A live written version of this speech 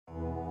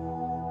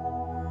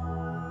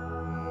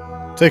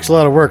Takes a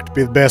lot of work to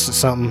be the best at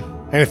something.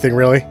 Anything,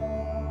 really.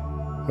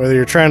 Whether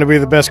you're trying to be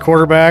the best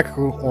quarterback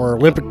or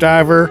Olympic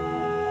diver,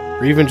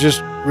 or even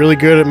just really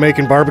good at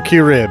making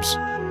barbecue ribs.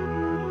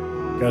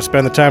 Gotta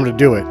spend the time to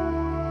do it.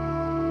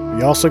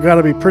 You also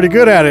gotta be pretty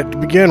good at it to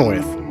begin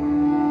with.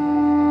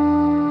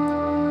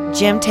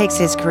 Jim takes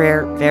his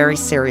career very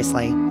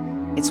seriously.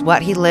 It's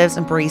what he lives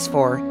and breathes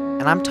for,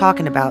 and I'm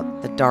talking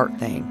about the dart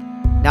thing.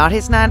 Not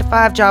his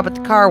 9-to-5 job at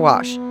the car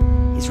wash.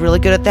 He's really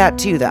good at that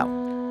too, though.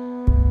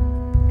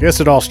 Guess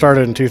it all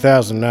started in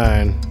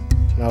 2009.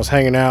 When I was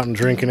hanging out and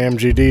drinking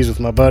MGDs with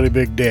my buddy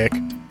Big Dick.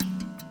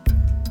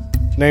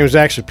 His name's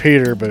actually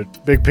Peter,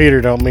 but Big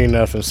Peter don't mean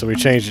nothing, so we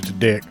changed it to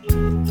Dick.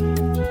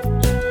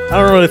 I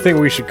don't really think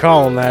we should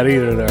call him that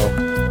either,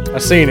 though. I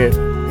seen it.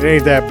 It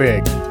ain't that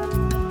big.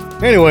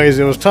 Anyways,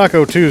 it was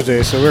Taco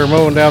Tuesday, so we were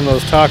mowing down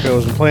those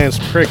tacos and playing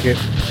some cricket.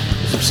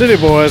 Some city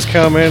boys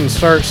come in and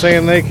start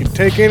saying they can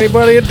take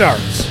anybody at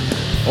darts.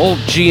 Old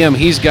Jim,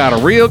 he's got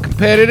a real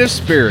competitive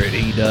spirit,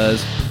 he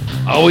does.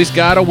 Always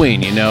gotta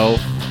win, you know.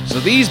 So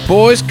these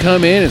boys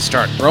come in and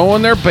start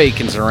throwing their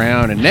bacons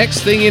around, and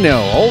next thing you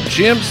know, old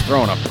Jim's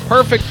throwing a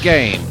perfect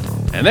game.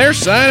 And they're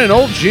signing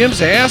old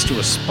Jim's ass to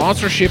a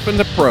sponsorship in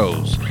the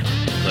pros.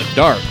 The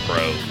Dart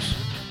Pros.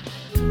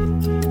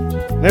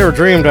 Never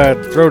dreamed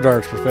I'd throw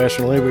darts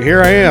professionally, but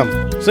here I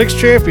am. 6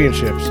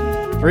 championships,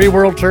 3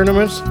 world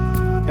tournaments,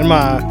 and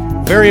my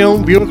very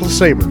own Buick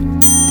LeSabre.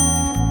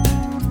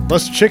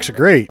 Plus the chicks are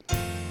great.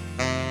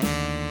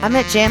 I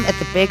met Jim at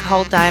the Big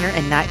Hole Diner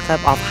and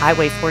Nightclub off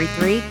Highway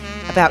 43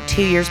 about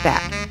 2 years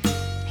back.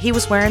 He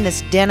was wearing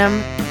this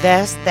denim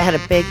vest that had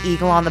a big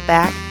eagle on the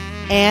back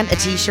and a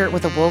t-shirt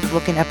with a wolf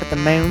looking up at the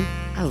moon.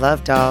 I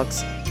love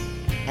dogs.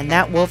 And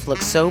that wolf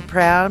looked so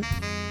proud,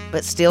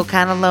 but still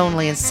kind of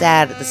lonely and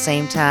sad at the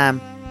same time.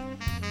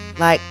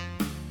 Like,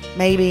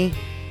 maybe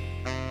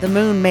the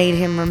moon made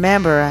him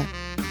remember a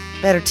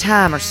better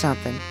time or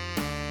something.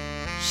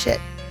 Shit.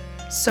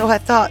 So I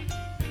thought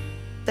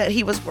that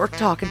he was worth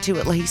talking to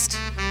at least.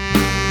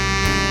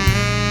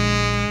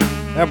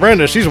 Now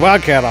Brenda, she's a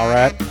wildcat, all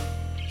right.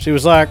 She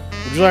was like,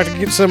 would you like to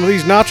get some of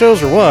these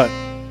nachos or what?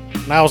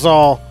 And I was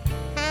all,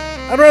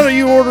 I'd rather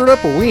you ordered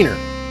up a wiener.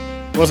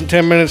 It wasn't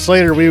 10 minutes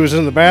later we was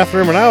in the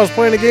bathroom and I was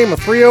playing a game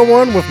of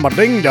 301 with my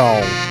ding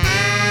dong.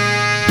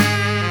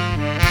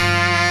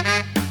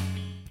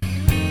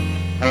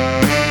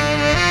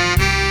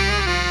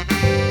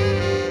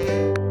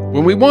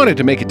 When we wanted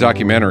to make a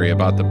documentary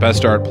about the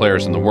best dart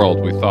players in the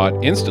world, we thought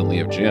instantly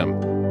of Jim.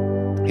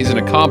 He's an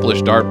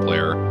accomplished dart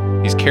player.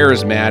 He's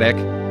charismatic.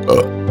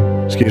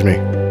 Excuse me.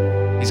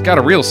 He's got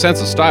a real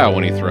sense of style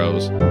when he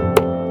throws.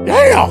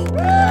 Yeah!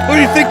 Who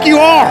do you think you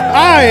are?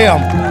 I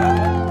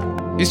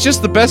am! He's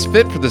just the best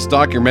fit for this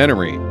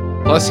documentary.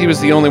 Plus, he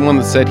was the only one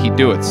that said he'd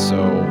do it,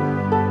 so...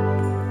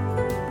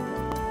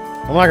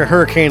 I'm like a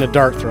hurricane of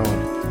dart throwing.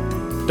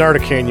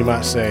 Darticane, you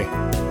might say.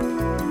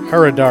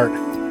 Hurra-dart.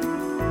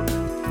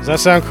 Does that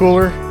sound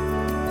cooler?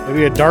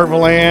 Maybe a dart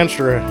avalanche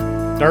or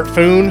a dart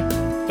foon?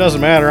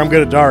 Doesn't matter, I'm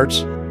good at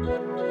darts.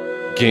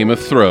 Game of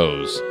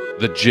Throws,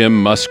 the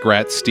Jim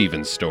Muskrat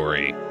Stevens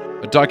story.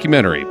 A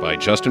documentary by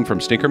Justin from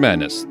Stinker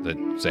Madness that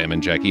Sam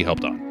and Jackie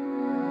helped on.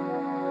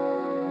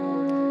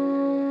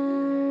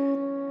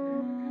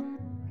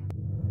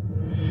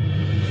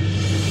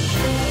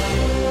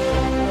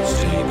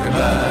 Stinker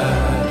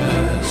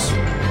Madness.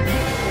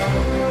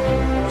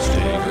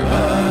 Stinker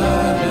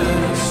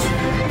Madness.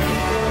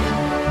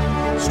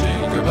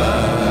 Stinker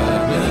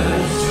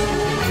Madness.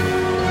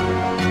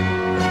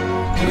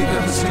 We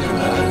got the Stinker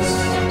Madness.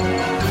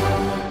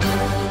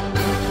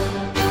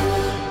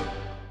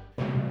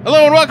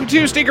 Hello and welcome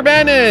to Stinker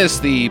Madness,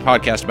 the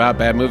podcast about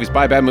bad movies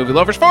by bad movie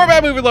lovers for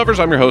bad movie lovers.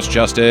 I'm your host,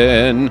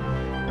 Justin.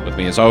 With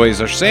me as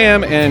always are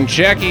Sam and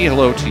Jackie.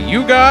 Hello to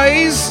you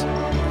guys.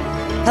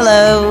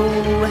 Hello.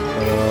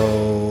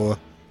 Hello.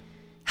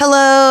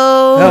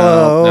 Hello.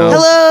 Hello. No,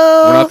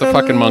 Hello. we're not the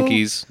fucking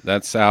monkeys.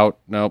 That's out.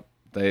 Nope.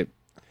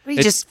 Are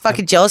you just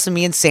fucking jealous of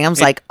me and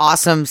Sam's like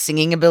awesome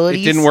singing It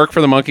abilities? didn't work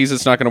for the monkeys.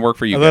 It's not going to work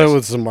for you I thought guys. it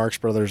was the Marx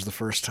Brothers the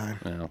first time.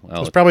 Yeah,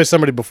 well, There's probably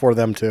somebody before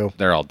them, too.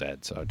 they're all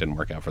dead, so it didn't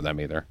work out for them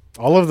either.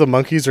 All of the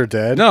monkeys are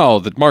dead? No,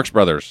 the Marx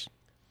Brothers.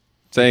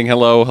 Saying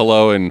hello,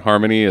 hello in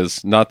harmony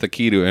is not the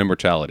key to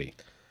immortality.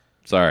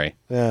 Sorry.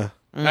 Yeah.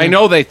 I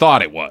know they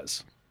thought it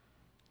was.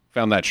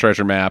 Found that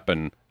treasure map,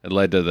 and it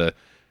led to the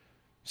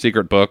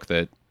secret book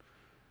that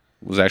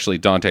was actually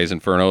Dante's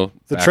Inferno.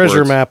 The backwards.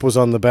 treasure map was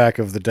on the back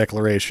of the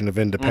Declaration of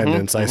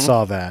Independence. I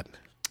saw that.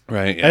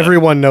 Right. Yeah.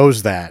 Everyone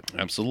knows that.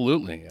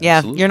 Absolutely. Yeah,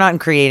 absolutely. you're not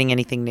creating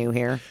anything new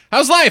here.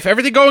 How's life?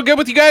 Everything going good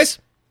with you guys?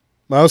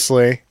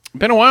 Mostly.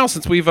 Been a while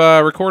since we've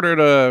recorded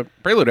a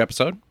Prelude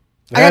episode.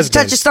 It I got has to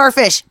touch been. a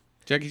starfish.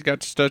 Jackie's got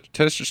to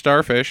test your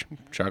starfish.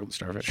 Chocolate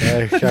starfish.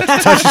 I got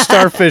to touch a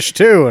starfish,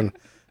 too, and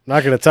I'm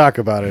not going to talk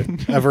about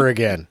it ever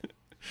again.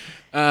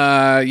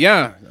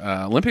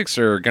 Olympics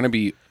are going to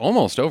be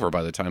almost over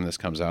by the time this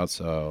comes out,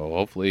 so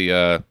hopefully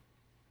it's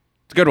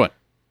a good one.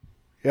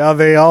 Yeah,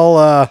 they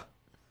all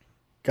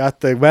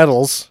got the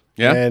medals.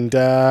 Yeah? And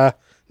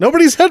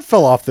Nobody's head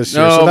fell off this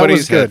year, so that was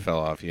Nobody's good. head fell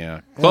off.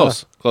 Yeah,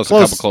 close. A couple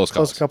close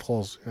calls. A couple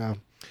close. Yeah.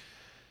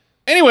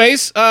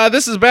 Anyways,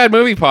 this is a Bad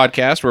Movie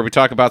Podcast where we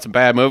talk about some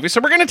bad movies. So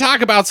we're going to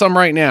talk about some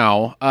right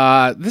now.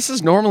 This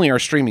is normally our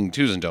streaming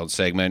do's and don'ts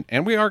segment,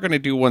 and we are going to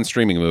do one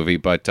streaming movie,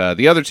 but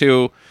the other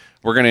two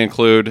we're going to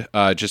include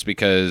just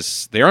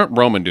because they aren't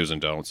Roman do's and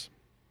don'ts.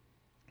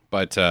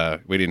 But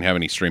we didn't have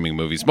any streaming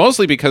movies,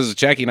 mostly because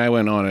Jackie and I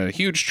went on a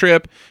huge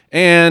trip,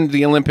 and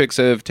the Olympics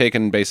have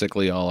taken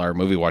basically all our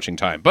movie watching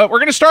time. But we're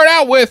going to start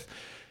out with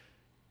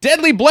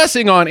Deadly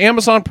Blessing on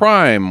Amazon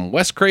Prime.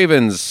 Wes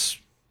Craven's,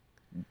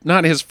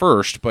 not his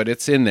first, but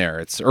it's in there.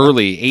 It's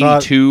early,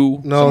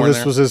 82. No,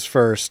 this was his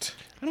first.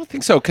 I don't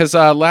think so, because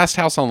Last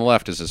House on the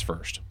Left is his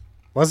first.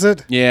 Was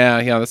it? Yeah,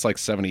 that's like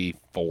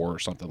 74 or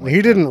something like that.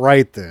 He didn't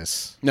write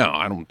this, No,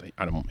 I don't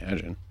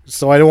imagine.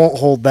 so I won't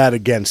hold that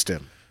against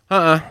him.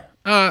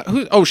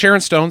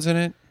 Sharon Stone's in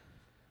it.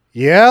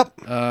 Yep.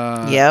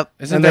 Yep.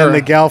 Isn't And there then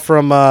the gal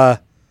from Battlestar?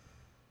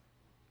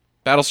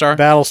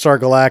 Battlestar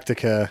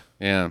Galactica,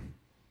 Yeah.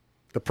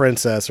 the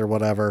princess or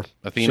whatever.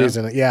 Athena? She's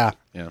in it. Yeah.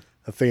 Yeah.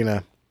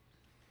 Athena.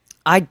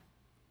 I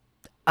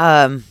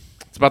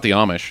It's about the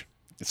Amish,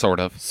 sort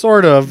of.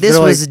 Sort of. this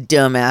They're was like, a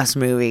dumbass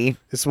movie.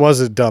 this was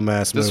a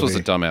dumbass movie. This was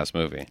a dumbass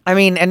movie. I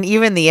mean, and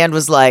even the end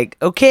was like,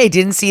 okay,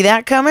 didn't see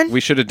that coming.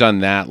 We should have done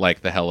that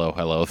like the hello,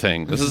 hello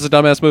thing. This is a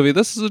dumbass movie.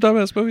 This is a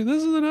dumbass movie.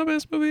 This is a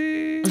dumbass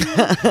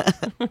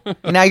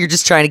movie. Now you're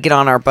just trying to get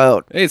on our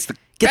boat. Hey, it's the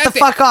Get the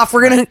fuck off.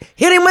 We're going to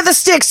hit him with a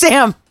stick,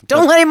 Sam.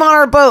 Don't let him on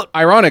our boat.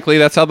 Ironically,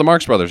 that's how the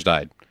Marx Brothers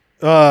died.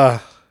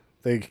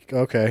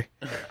 Okay.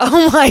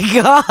 Oh my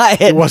It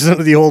God.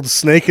 wasn't the old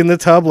snake in the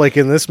tub like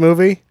in this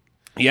movie?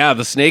 Yeah,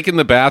 the snake in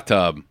the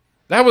bathtub.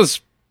 That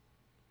was...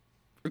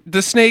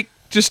 The snake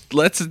just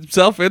lets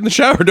himself in the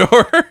shower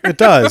door. It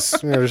does.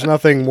 There's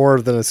nothing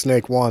more than a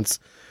snake wants.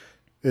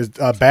 Is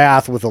a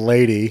bath with a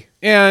lady.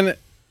 And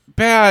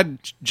bad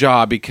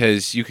job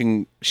because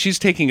she's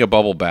taking a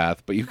bubble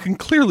bath, but you can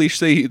clearly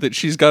see that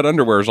she's got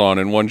underwears on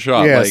in one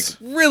shot. Yes.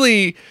 Like,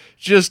 really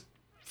just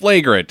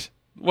flagrant.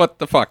 What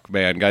the fuck,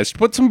 man, guys?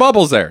 Put some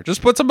bubbles there.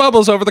 Just put some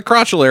bubbles over the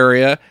crotchal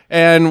area,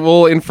 and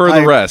we'll infer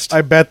the rest.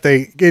 I bet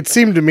it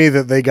seemed to me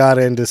that they got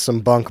into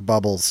some bunk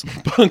bubbles.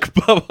 Bunk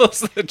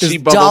bubbles. The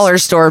cheap bubbles. Dollar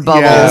store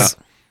bubbles.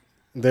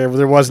 There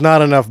was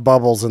not enough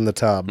bubbles in the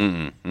tub.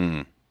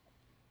 I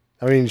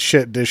mean,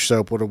 shit, dish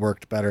soap would have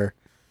worked better.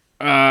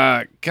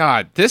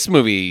 God, this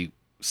movie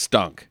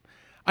stunk.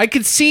 I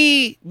could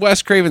see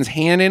Wes Craven's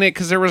hand in it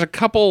because there was a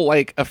couple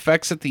like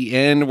effects at the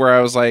end where I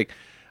was like,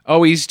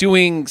 oh, he's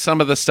doing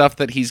some of the stuff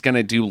that he's going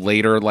to do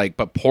later, like,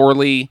 but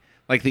poorly.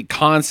 Like, the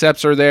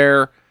concepts are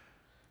there.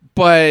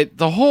 But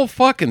the whole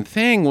fucking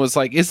thing was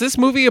like, is this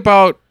movie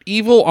about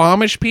evil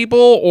Amish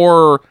people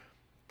or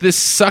this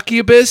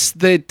succubus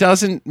that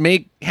doesn't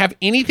have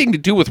anything to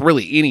do with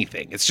really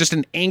anything? It's just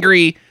an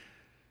angry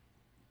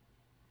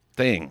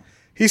thing.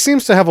 He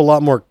seems to have a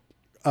lot more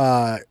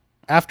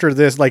after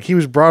this. Like, he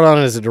was brought on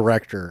as a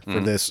director for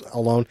this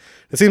alone.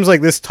 It seems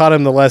like this taught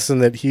him the lesson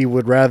that he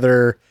would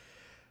rather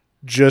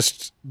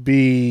just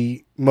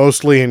be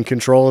mostly in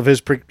control of his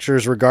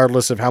pictures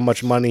regardless of how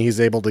much money he's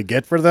able to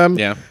get for them,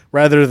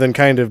 rather than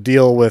kind of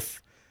deal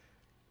with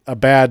a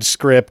bad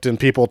script and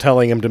people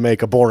telling him to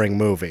make a boring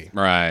movie.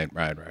 Right.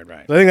 I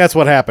think that's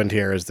what happened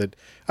here is that,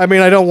 I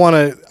mean, I don't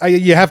want to,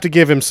 you have to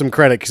give him some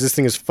credit because this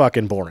thing is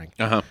fucking boring.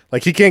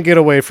 Like, he can't get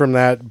away from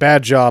that.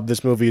 Bad job.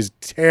 This movie is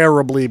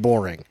terribly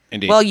boring.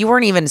 Indeed. Well, you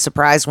weren't even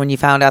surprised when you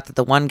found out that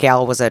the one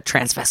gal was a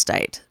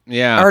transvestite.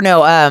 Yeah. Or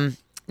no,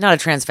 not a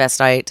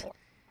transvestite.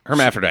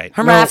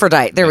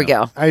 Hermaphrodite. There we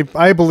go.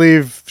 I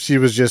believe she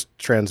was just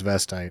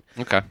transvestite.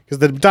 Okay. Because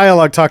the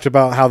dialogue talked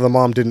about how the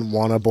mom didn't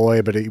want a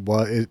boy, but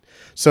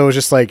so it was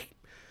just like,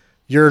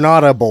 you're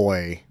not a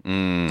boy,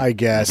 I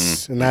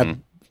guess. And that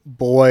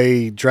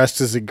boy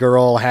dressed as a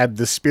girl had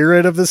the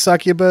spirit of the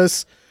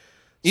succubus.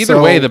 Either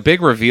way, the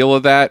big reveal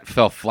of that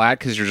fell flat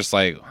because you're just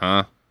like,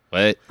 huh?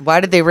 What?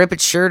 Why did they rip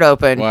its shirt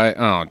open? Why?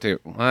 Oh, dude,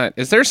 what?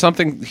 Is there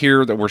something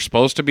here that we're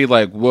supposed to be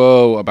like,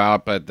 whoa,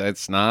 about, but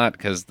that's not,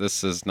 because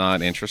this is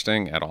not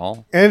interesting at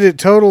all? And it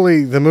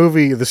totally,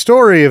 the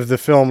story of the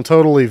film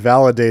totally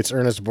validates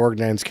Ernest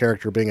Borgnine's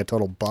character being a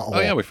total butthole.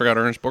 Oh, yeah, we forgot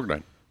Ernest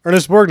Borgnine.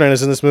 Ernest Borgnine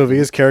is in this movie.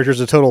 His character's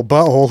a total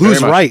butthole. Very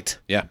Who's much. right?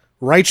 Yeah.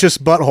 Righteous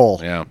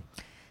butthole.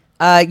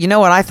 Yeah. You know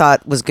what I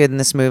thought was good in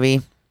this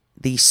movie?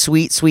 The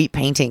sweet, sweet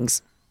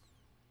paintings.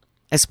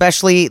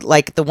 Especially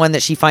like the one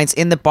that she finds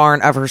in the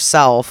barn of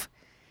herself,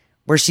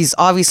 where she's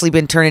obviously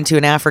been turned into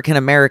an African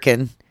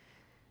American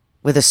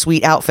with a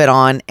sweet outfit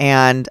on,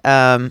 and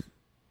the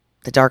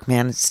dark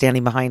man is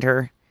standing behind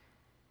her.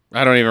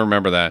 I don't even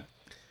remember that.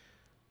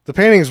 The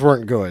paintings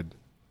weren't good.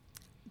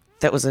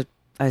 I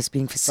was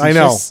being facetious. I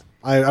know.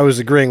 I was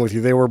agreeing with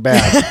you. They were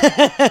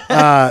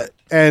bad.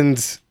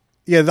 And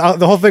yeah,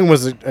 the whole thing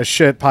was a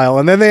shit pile.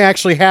 And then they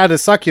actually had a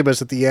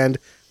succubus at the end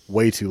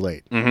way too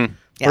late. Mm-hmm.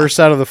 Yeah. Burst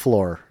out of the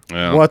floor.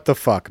 Yeah. What the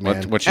fuck,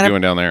 man? What you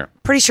doing down there?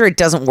 Pretty sure it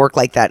doesn't work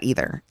like that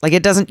either. Like,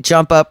 it doesn't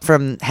jump up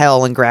from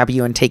hell and grab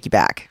you and take you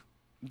back.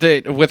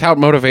 Without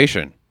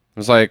motivation. It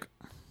was like,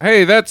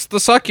 hey, that's the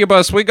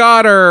succubus. We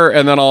got her.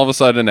 And then all of a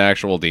sudden, an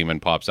actual demon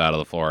pops out of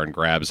the floor and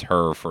grabs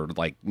her for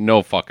like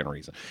no fucking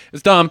reason.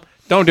 It's dumb.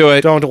 Don't do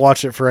it. Don't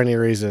watch it for any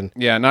reason.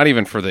 Yeah, not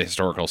even for the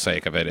historical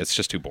sake of it. It's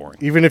just too boring.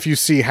 Even if you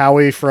see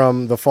Howie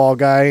from The Fall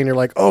Guy and you're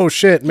like, oh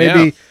shit,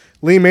 maybe Yeah.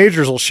 Lee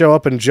Majors will show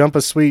up and jump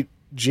a sweet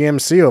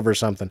GMC over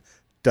something.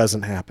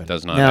 Doesn't happen.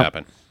 Does not No.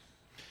 happen.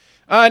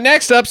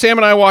 Next up, Sam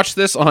and I watched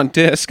this on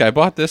disc. I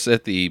bought this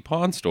at the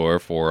pawn store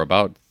for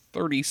about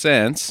 30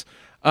 cents.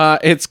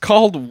 It's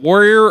called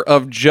Warrior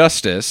of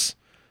Justice.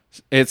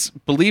 It's,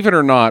 believe it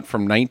or not,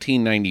 from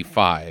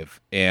 1995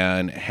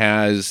 and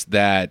has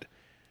that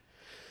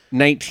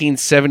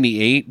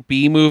 1978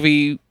 B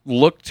movie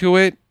look to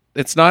it.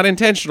 It's not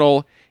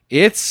intentional.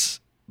 It's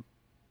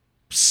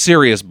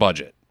serious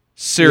budget.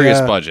 Serious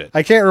Yeah. budget.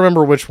 I can't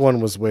remember which one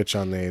was which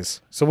on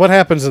these. So what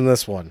happens in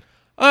this one?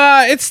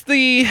 It's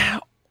the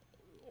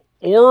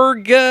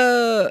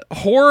Jorge,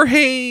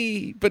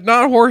 but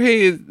not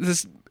Jorge.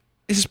 This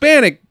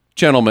Hispanic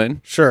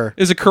gentleman Sure.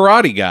 is a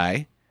karate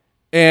guy,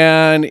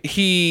 and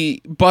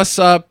he busts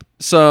up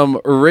some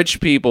rich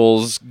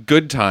people's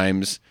good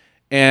times,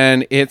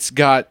 and it's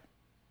got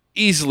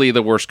easily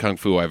the worst kung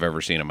fu I've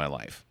ever seen in my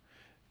life.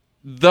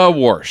 The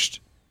worst.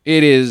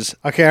 It is.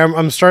 Okay,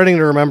 I'm starting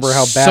to remember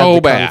how bad So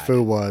the bad. Kung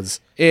Fu was.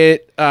 This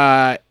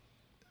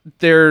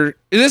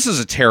is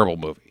a terrible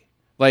movie.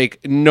 Like,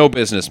 no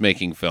business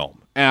making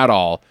film at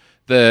all.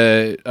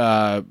 The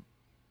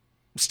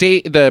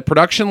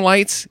production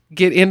lights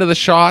get into the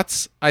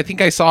shots. I think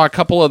I saw a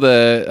couple of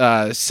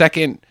the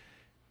second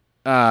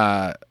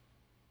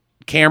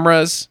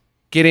cameras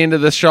get into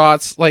the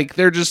shots. Like,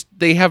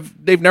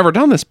 they've never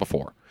done this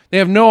before. They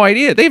have no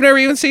idea. They've never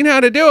even seen how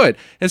to do it.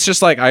 It's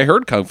just like, I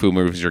heard kung fu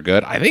movies are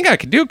good. I think I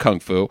can do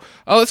kung fu.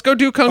 Oh, let's go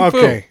do kung fu.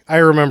 Okay, I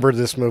remember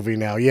this movie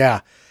now.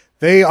 Yeah.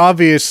 They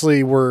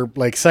obviously were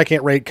like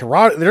second-rate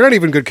karate. They're not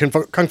even good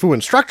kung fu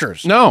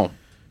instructors. No.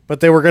 But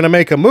they were going to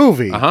make a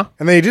movie. Uh-huh.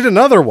 And they did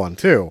another one,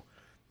 too.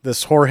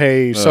 This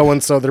Jorge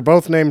so-and-so. They're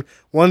both named,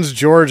 one's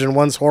George and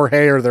one's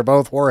Jorge, or they're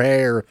both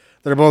Jorge, or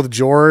they're both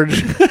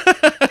George.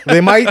 They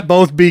might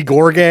both be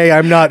Gorge.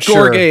 I'm not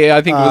sure. Gorge,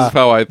 I think was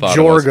how I thought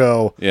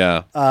Jorgo.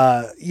 it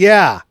was.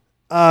 Yeah.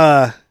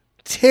 Yeah.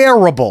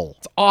 Terrible.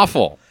 It's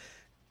awful.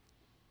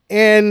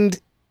 And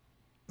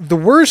the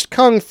worst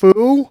kung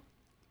fu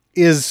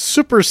is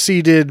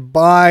superseded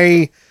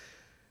by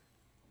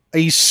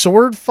a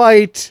sword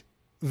fight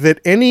that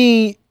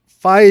any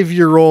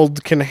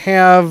 5-year-old can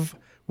have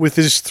with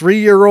his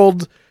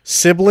 3-year-old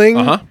sibling,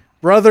 Uh-huh.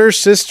 brother,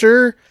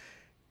 sister,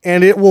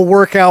 and it will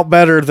work out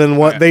better than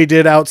what they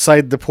did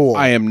outside the pool.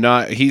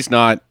 He's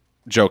not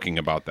joking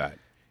about that.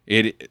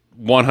 It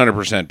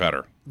 100%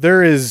 better.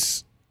 There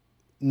is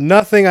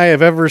nothing I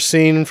have ever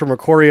seen from a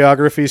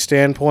choreography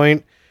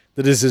standpoint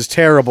that is as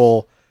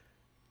terrible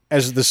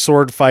as the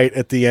sword fight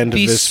at the end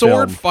The of this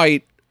sword film.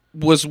 fight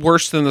was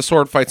worse than the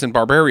sword fights in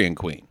Barbarian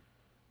Queen,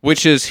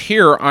 which is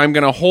here, I'm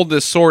going to hold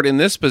this sword in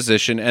this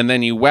position, and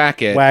then you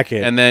whack it.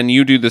 And then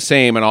you do the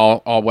same, and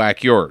I'll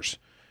whack yours.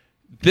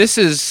 This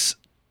is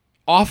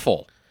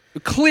awful.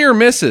 Clear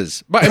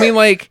misses. But I mean,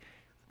 like,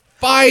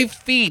 5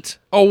 feet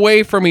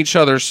away from each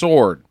other's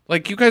sword.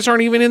 Like, you guys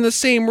aren't even in the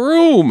same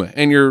room,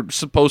 and you're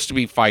supposed to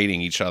be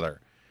fighting each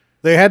other.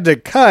 They had to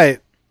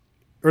cut,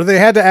 or they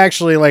had to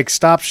actually like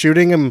stop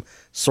shooting him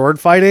sword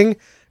fighting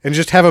and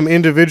just have him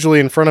individually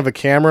in front of a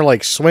camera,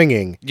 like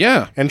swinging.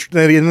 Yeah. And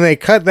then they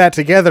cut that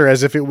together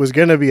as if it was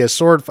going to be a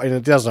sword fight, and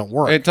it doesn't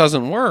work. It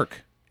doesn't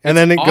work. and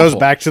then it goes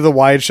back to the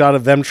wide shot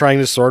of them trying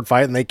to sword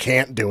fight, and they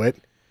can't do it.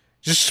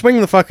 Just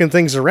swing the fucking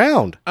things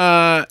around.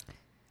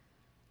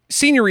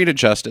 Senorita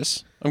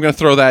Justice. I'm going to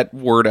throw that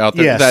word out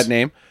there, Yes. that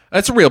name.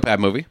 That's a real bad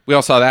movie. We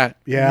all saw that.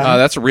 Yeah.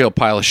 That's a real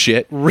pile of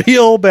shit.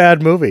 Real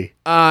bad movie.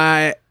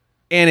 And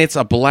it's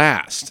a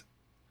blast.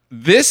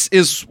 This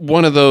is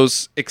one of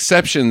those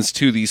exceptions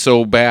to the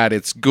so bad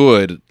it's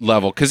good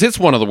level, because it's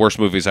one of the worst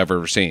movies I've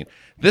ever seen.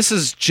 This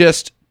is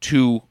just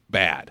too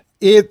bad.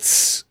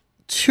 It's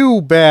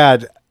too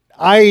bad.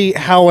 I,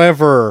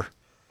 however,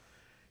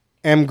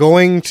 am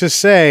going to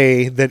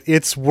say that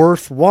it's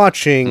worth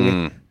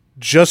watching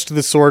just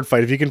the sword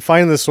fight. If you can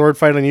find the sword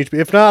fight on YouTube.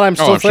 If not, I'm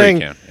still I'm sure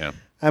saying you can. Yeah.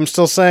 I'm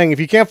still saying if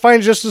you can't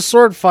find just the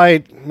sword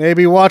fight,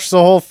 maybe watch the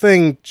whole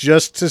thing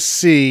just to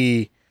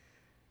see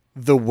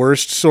the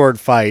worst sword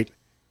fight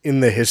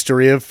in the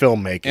history of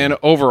filmmaking. And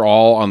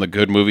overall, on the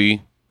good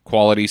movie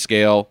quality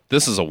scale,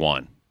 this is a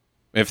 1.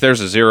 If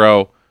there's a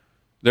 0,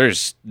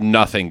 there's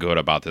nothing good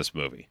about this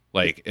movie.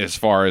 Like, as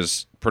far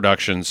as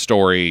production,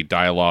 story,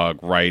 dialogue,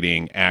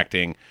 writing,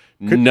 acting,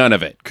 none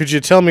of it. Could you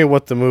tell me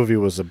what the movie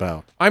was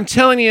about? I'm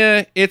telling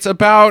you, it's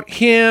about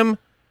him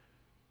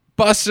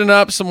busting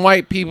up some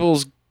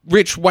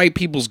rich white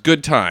people's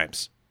good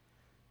times.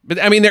 But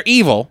I mean, they're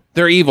evil.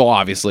 They're evil,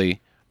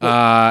 obviously.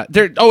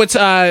 It's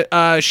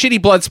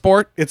shitty blood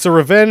sport. It's a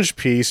revenge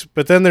piece,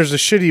 but then there's a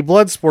shitty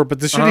blood sport, but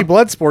the shitty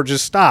blood sport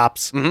just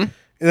stops. Mm-hmm.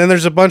 And then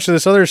there's a bunch of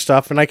this other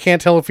stuff, and I can't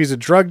tell if he's a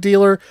drug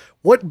dealer.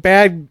 What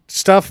bad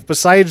stuff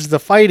besides the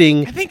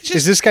fighting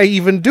is this guy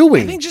even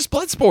doing? I think just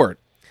blood sport.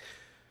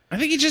 I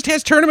think he just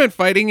has tournament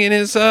fighting in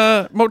his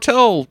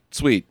motel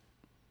suite.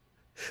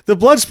 The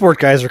Bloodsport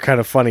guys are kind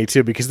of funny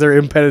too because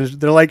they're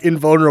like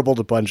invulnerable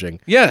to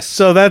punching. Yes.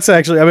 So that's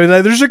actually, I mean,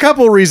 there's a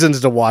couple reasons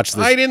to watch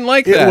this. I didn't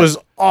like that. It was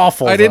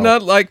awful. I did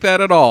not like that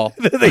at all.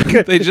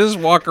 They They just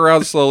walk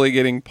around slowly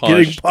getting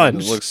punched.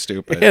 And it looks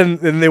stupid. And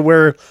they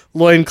wear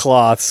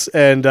loincloths,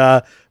 and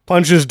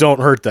punches don't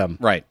hurt them.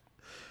 Right.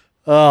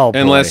 Oh, boy.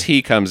 Unless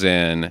he comes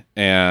in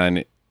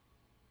and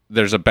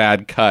there's a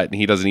bad cut and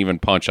he doesn't even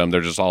punch them.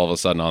 They're just all of a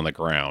sudden on the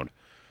ground.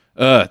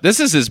 This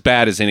is as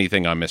bad as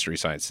anything on Mystery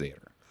Science Theater.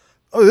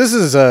 Oh, this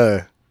is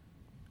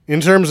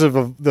in terms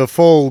of the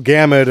full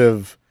gamut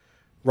of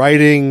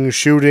writing,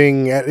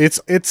 shooting.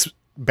 It's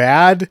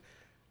bad.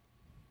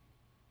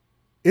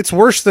 It's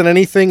worse than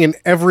anything. In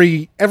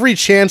every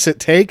chance it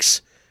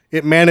takes,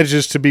 it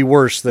manages to be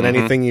worse than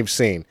anything you've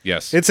seen.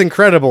 Yes. It's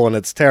incredible in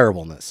its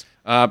terribleness.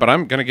 But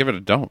I'm gonna give it a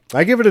don't.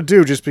 I give it a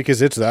do just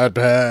because it's that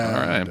bad.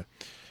 All right.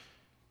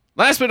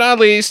 Last but not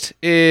least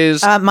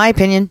is My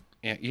opinion.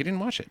 yeah, you didn't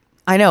watch it.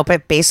 I know,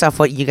 but based off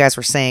what you guys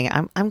were saying,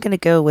 I'm going to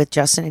go with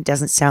Justin. It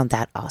doesn't sound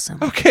that awesome.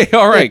 Okay,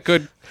 all right,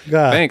 good.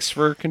 Yeah. Thanks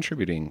for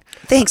contributing.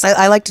 Thanks.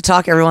 I like to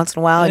talk every once in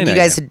a while, and I know you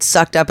guys you. had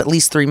sucked up at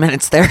least 3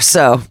 minutes there,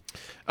 so.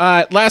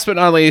 Last but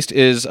not least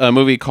is a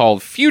movie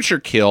called Future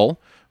Kill,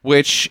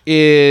 which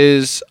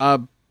is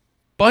a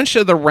bunch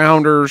of the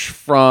Rounders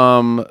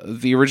from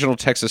the original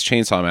Texas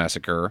Chainsaw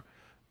Massacre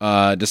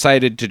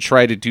decided to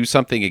try to do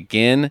something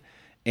again.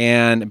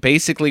 And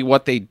basically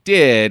what they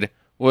did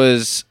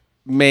was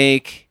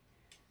make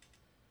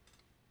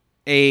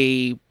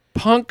a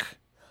punk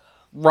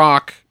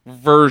rock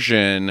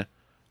version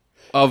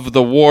of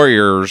the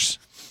Warriors,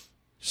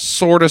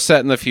 sort of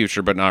set in the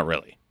future, but not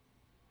really.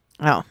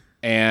 Oh.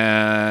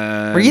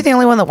 And Were you the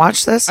only one that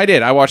watched this? I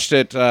did. I watched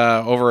it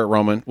over at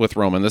Roman with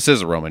Roman. This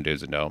is a Roman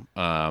Dudes and No.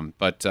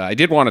 But I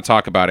did want to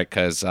talk about it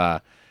because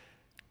that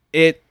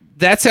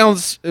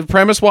sounds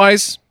premise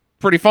wise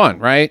pretty fun,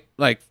 right?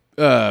 Like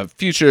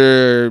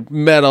future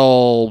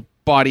metal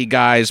body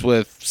guys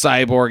with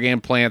cyborg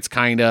implants,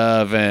 kind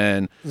of,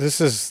 and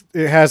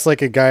It has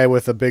like a guy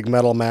with a big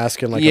metal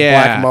mask and like a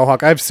Yeah. black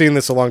mohawk. I've seen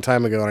this a long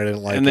time ago and I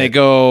didn't like and it. they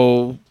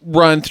go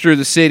run through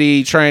the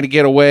city trying to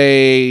get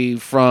away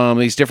from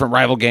these different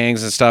rival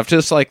gangs and stuff,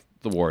 just like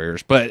the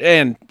Warriors,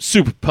 and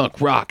super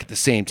punk rock at the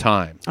same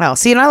time. Oh,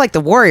 see, and I like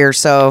the Warriors,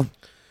 so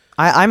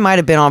I might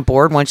have been on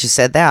board once you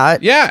said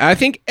that. Yeah, I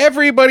think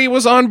everybody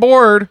was on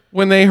board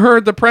when they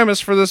heard the premise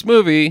for this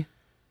movie,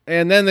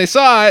 and then they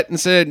saw it and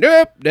said,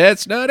 nope,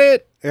 that's not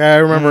it. Yeah, I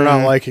remember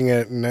not liking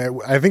it, and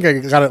I think I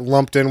got it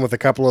lumped in with a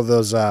couple of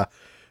those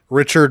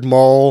Richard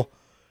Mole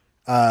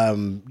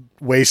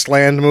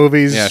Wasteland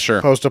movies. Yeah,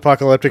 sure.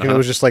 Post-apocalyptic, and it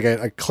was just like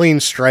a clean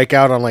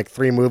strikeout on like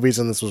 3 movies,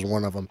 and this was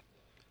one of them.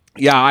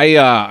 Yeah,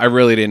 I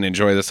really didn't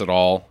enjoy this at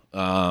all.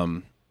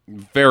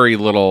 Very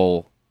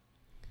little.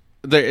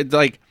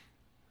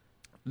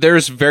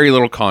 There's very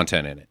little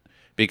content in it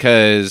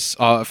because,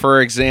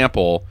 for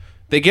example,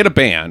 they get a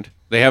band.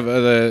 They have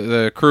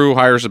the crew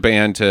hires a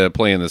band to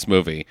play in this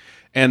movie,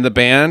 and the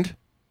band,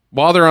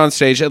 while they're on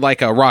stage at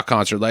like a rock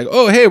concert, like,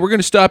 oh hey, we're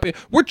gonna stop it.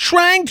 We're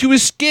trying to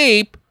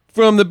escape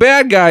from the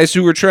bad guys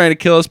who were trying to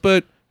kill us,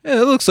 but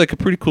yeah, it looks like a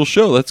pretty cool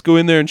show. Let's go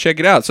in there and check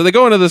it out. So they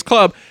go into this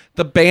club.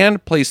 The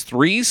band plays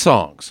 3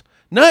 songs,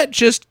 not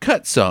just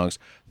cut songs,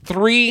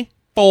 3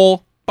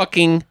 full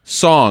fucking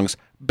songs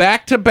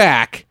back to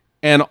back.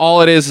 And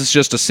all it is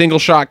just a single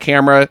shot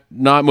camera,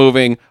 not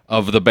moving,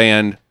 of the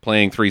band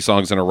playing 3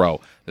 songs in a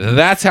row.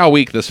 That's how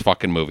weak this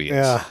fucking movie is.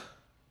 Yeah.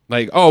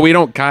 Like, oh, we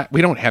don't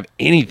have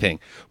anything.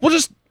 We'll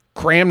just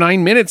cram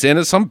 9 minutes in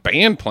as some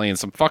band playing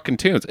some fucking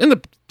tunes. And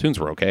the tunes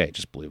were okay,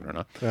 just believe it or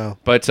not. Yeah.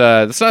 But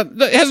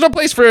it has no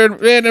place for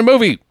it in a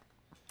movie.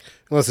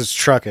 Unless it's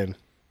trucking.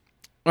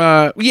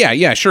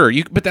 Yeah, sure.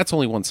 But that's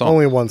only one song.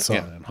 Only one song.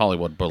 Yeah, and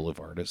Hollywood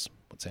Boulevard is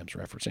what Sam's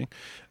referencing.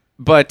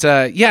 But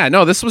yeah,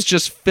 no, this was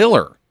just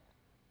filler.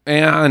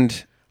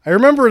 And I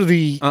remember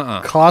the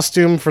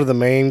costume for the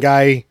main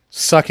guy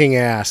sucking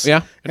ass.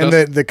 Yeah, it and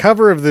does. the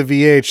cover of the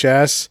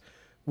VHS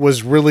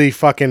was really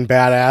fucking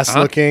badass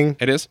looking.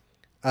 It is.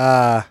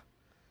 So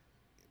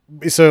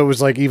it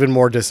was like even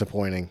more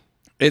disappointing.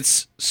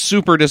 It's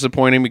super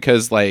disappointing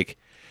because like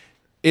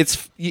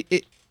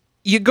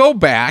you go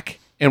back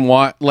and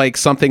watch like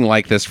something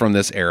like this from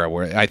this era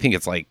where I think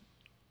it's like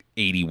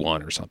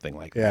 81 or something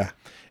like that. Yeah.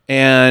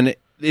 And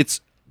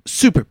it's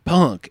super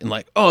punk and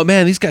like, oh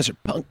man, these guys are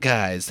punk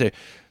guys. They're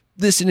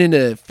listening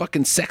to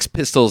fucking Sex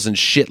Pistols and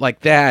shit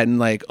like that and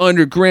like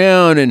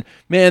underground and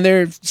man,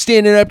 they're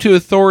standing up to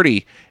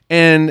authority.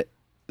 And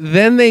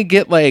then they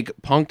get like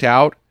punked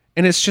out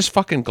and it's just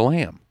fucking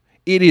glam.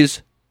 It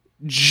is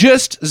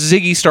just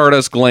Ziggy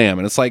Stardust glam.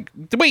 And it's like,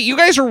 wait, you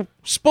guys are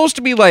supposed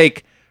to be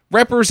like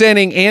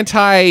representing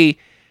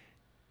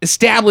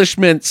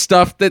anti-establishment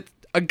stuff that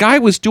a guy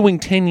was doing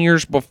 10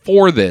 years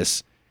before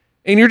this.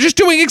 And you're just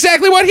doing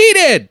exactly what he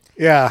did.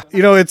 Yeah.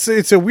 You know,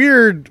 it's a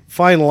weird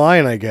fine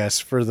line, I guess,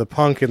 for the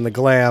punk and the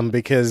glam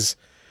because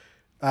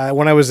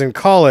when I was in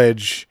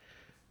college,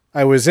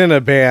 I was in a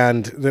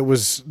band that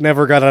was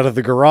never got out of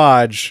the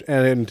garage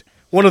and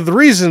one of the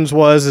reasons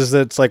is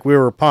that it's like we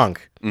were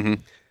punk.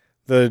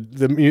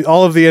 Mm-hmm.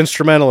 All of the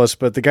instrumentalists,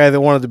 but the guy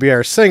that wanted to be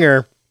our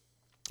singer,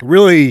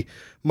 really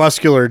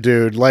muscular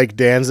dude, liked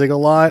Danzig a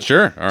lot.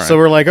 Sure. All right. So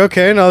we're like,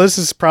 okay, no, this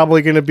is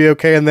probably going to be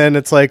okay. And then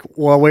it's like,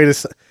 well, wait a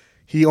second.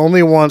 He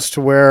only wants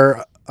to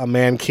wear a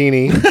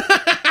mankini.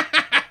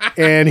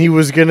 And he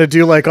was going to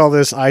do like all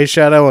this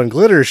eyeshadow and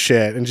glitter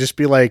shit and just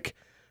be like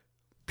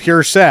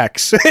pure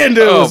sex. And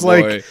it was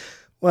like,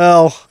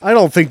 well, I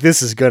don't think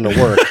this is going to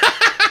work.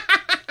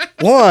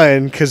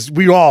 One, because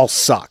we all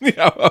suck.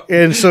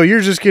 And so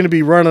you're just going to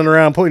be running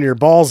around putting your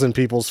balls in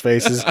people's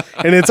faces.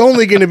 And it's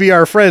only going to be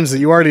our friends that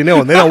you already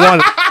know. And they don't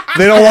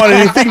want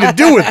anything to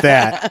do with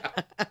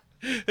that.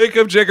 Hey,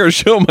 come check our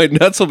show. My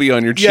nuts will be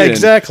on your chin. Yeah,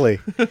 exactly.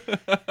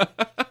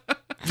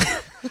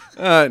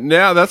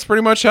 Now that's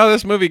pretty much how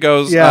this movie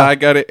goes. Yeah. I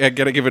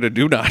gotta give it a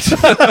do not.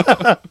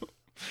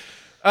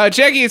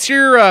 Jackie, it's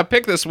your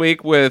pick this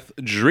week with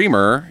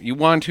Dreamer. You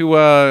want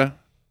to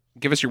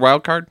give us your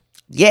wild card?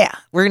 Yeah,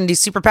 we're going to do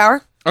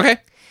superpower. Okay.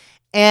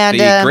 And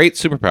The great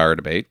superpower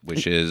debate,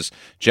 which is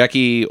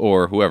Jackie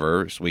or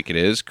whoever's week it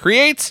is,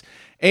 creates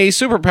a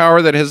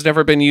superpower that has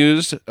never been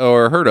used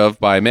or heard of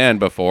by man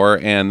before,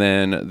 and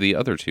then the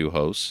other two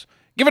hosts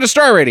give it a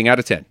star rating out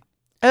of 10.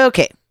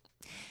 Okay.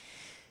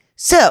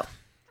 So,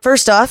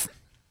 first off,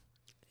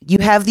 you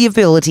have the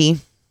ability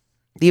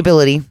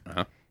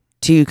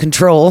to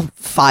control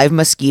 5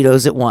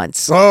 mosquitoes at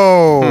once.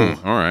 Oh.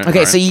 All right. Okay,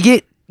 all right. so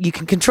you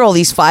can control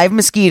these 5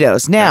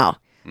 mosquitoes. Now,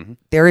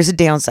 there is a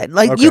downside.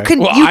 Like Okay. you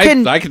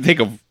can I can think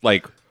of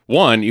like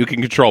one. You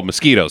can control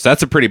mosquitoes.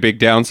 That's a pretty big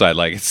downside.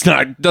 Like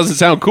doesn't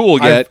sound cool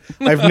yet.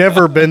 I've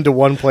never been to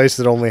one place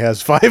that only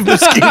has 5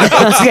 mosquitoes.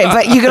 okay,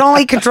 but you can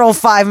only control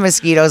 5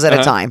 mosquitoes at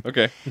a time.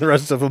 Okay. The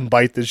rest of them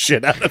bite the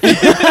shit out of me.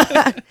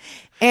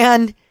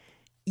 And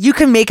you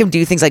can make them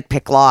do things like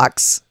pick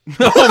locks.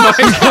 Oh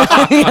my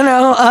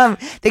God.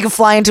 They can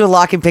fly into a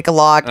lock and pick a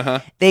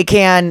lock. They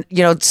can,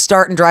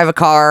 start and drive a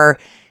car.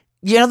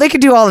 They can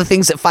do all the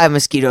things that 5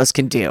 mosquitoes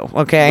can do,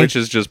 okay? Which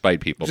is just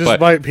bite people. Just but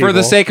bite for the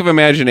people. sake of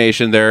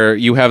imagination,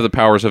 you have the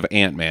powers of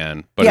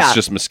Ant-Man, but it's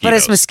just mosquitoes. But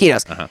it's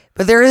mosquitoes.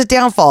 But there is a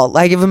downfall.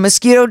 Like if a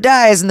mosquito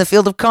dies in the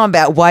field of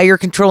combat while you're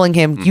controlling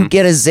him, you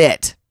get a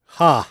zit.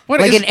 Huh.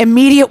 What Like is- an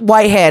immediate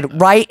whitehead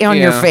right on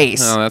your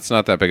face. No, that's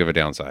not that big of a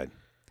downside.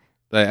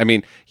 I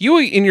mean, you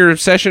in your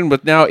obsession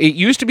with now, it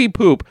used to be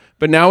poop,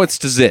 but now it's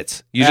to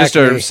zits. You just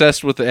are Acne.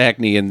 obsessed with the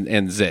acne and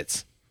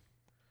zits.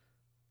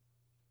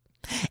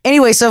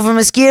 Anyway, so if a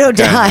mosquito All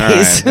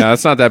dies, right. No,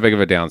 that's not that big of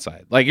a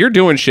downside. Like you're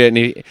doing shit,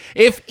 and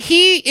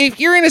if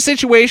you're in a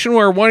situation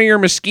where one of your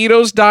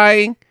mosquitoes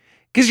dying,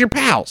 because you're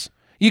pals,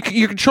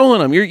 you're controlling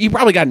them. You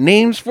probably got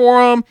names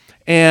for them,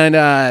 and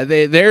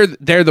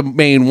they're the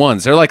main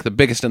ones. They're like the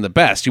biggest and the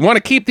best. You want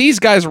to keep these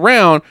guys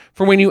around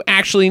for when you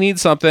actually need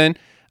something.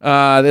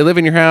 They live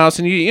in your house,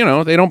 and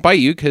they don't bite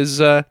you because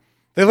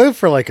They live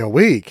for like a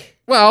week.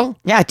 well,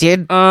 yeah,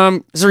 dude,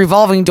 it's a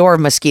revolving door of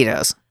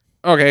mosquitoes.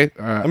 okay.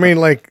 I mean,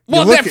 like, you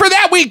Well, look for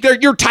that week,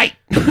 you're tight.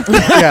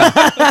 yeah.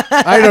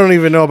 I don't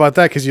even know about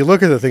that because you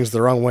look at the things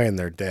the wrong way and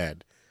they're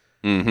dead.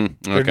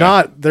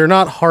 Mm-hmm. They're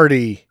not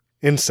hardy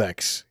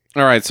insects.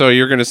 All right, so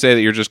you're gonna say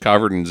that you're just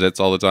covered in zits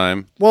all the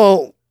time?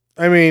 Well,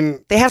 I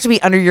mean, They have to be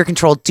under your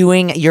control,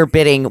 doing your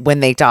bidding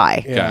when they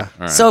die. yeah. Okay, all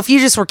right. So if you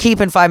just were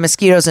keeping 5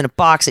 mosquitoes in a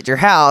box at your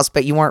house,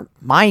 but you weren't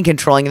mind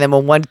controlling them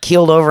and one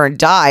keeled over and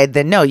died,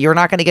 then no, you're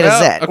not going to get a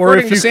zit.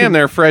 According if to you Sam, could-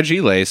 they're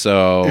fragile,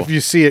 so If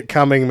you see it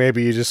coming,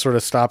 maybe you just sort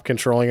of stop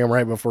controlling him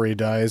right before he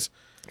dies.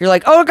 You're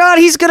like, oh God,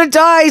 he's going to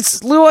die.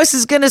 Lewis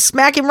is going to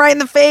smack him right in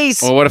the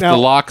face. well, what if Now-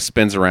 the lock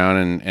spins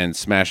around and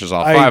smashes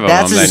all I- 5 of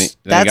that's them? Then you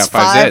that's got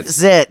 5 5 zits.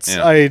 zits.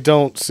 Yeah. I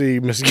don't see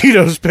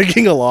mosquitoes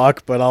picking a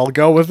lock, but I'll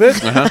go with it.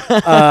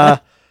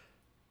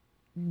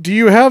 Do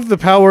you have the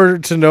power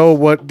to know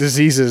what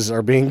diseases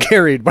are being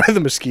carried by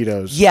the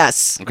mosquitoes?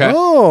 Yes. Okay.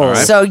 Oh. All right.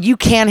 So you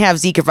can have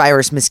Zika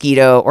virus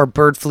mosquito or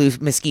bird flu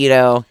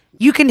mosquito.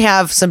 You can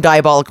have some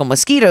diabolical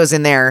mosquitoes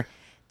in there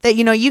that,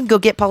 you can go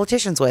get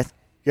politicians with.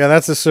 Yeah,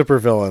 that's a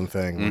supervillain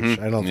thing, which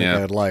I don't think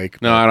Yeah. I'd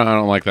like. No, I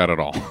don't like that at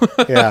all.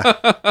 Yeah.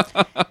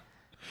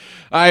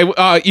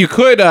 You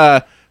could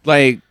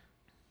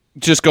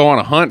just go on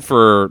a hunt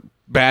for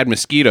bad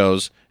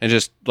mosquitoes and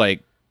just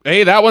like,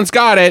 hey, that one's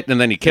got it, and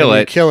then you kill And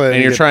you it. kill it and and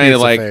you you're get trying to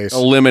pizza like face.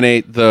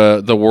 eliminate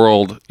the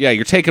world. Yeah,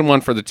 you're taking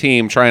one for the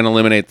team, trying to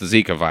eliminate the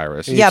Zika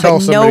virus. You Yeah, tell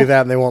but somebody no-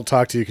 that and they won't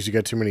talk to you because you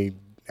got too many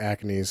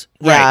acnes.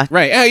 Yeah.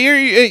 Right. Yeah,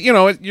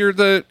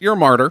 you're a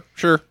martyr.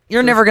 Sure.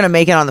 You're never going to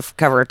make it on the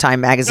cover of Time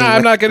magazine. No, I'm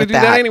with- not going to with do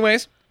that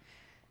anyways.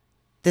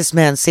 This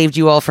man saved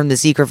you all from the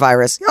Zika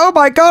virus. Oh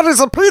my God, it's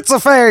a pizza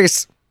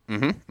face.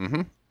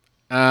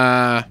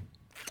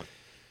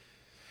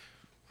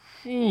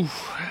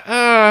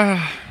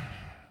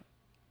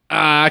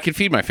 I can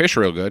feed my fish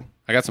real good.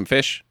 I got some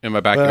fish in my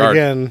But backyard.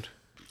 again,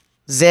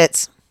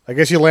 Zits. I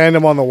guess you land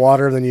them on the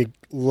water and then you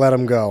let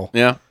them go.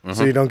 Yeah.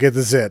 So you don't get the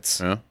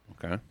zits. Yeah.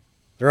 Okay.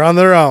 They're on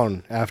their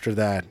own after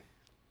that.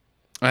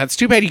 It's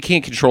too bad you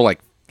can't control like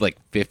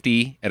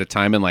 50 at a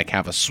time and like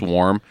have a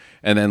swarm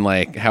and then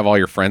like have all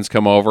your friends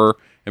come over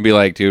and be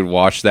like, dude,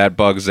 watch that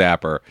bug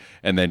zapper,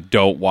 and then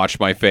don't watch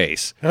my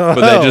face. But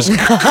then just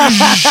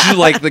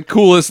like the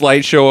coolest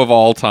light show of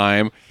all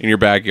time in your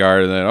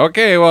backyard, and then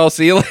okay, well,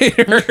 see you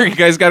later. You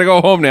guys got to go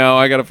home now.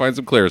 I got to find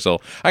some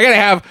Clearasil. I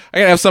gotta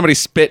have somebody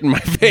spit in my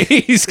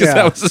face because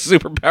that was the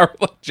superpower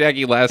like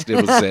Jackie last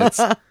did with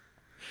Sits.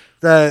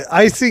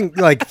 I think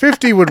like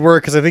 50 would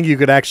work because I think you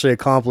could actually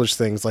accomplish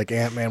things like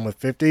Ant-Man with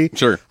 50.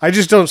 Sure. I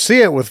just don't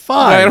see it with 5.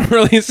 I don't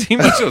really see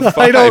much with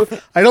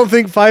 5. I don't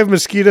think 5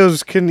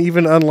 mosquitoes can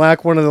even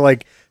unlock one of the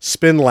like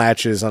spin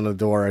latches on the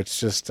door. It's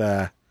just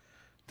they're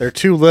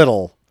too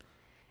little.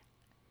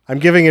 I'm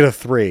giving it a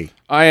 3.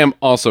 I am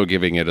also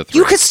giving it a 3.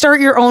 You could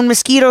start your own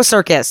mosquito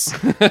circus.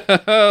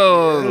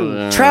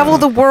 Travel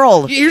the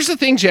world. Here's the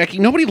thing, Jackie.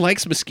 Nobody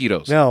likes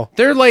mosquitoes. No.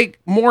 They're like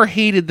more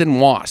hated than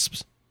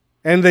wasps.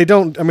 And they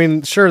don't, I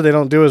mean, sure, they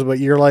don't do as, but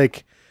you're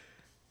like,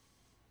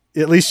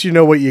 at least you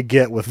know what you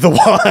get with the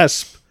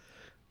wasp.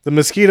 The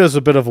mosquito's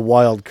a bit of a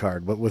wild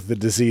card, but with the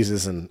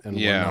diseases and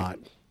whatnot.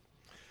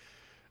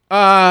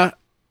 All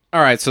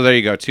right, so there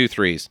you go, 2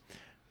 3s.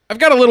 I've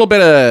got a little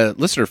bit of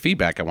listener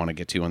feedback I want to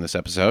get to on this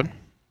episode.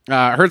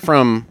 I heard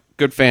from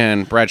good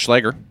fan Brad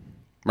Schleger,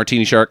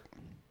 Martini Shark.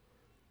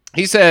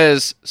 He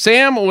says,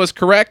 Sam was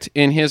correct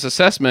in his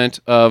assessment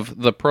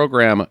of the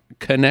program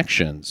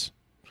Connections.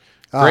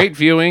 Great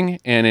viewing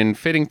and in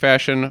fitting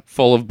fashion,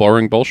 full of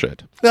boring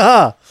bullshit.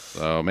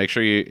 So make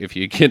sure if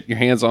you get your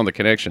hands on the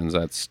Connections,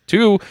 that's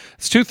 2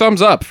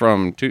 thumbs up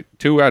from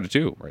 2 out of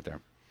 2 right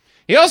there.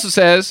 He also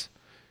says,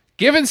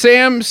 given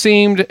Sam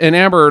seemed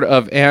enamored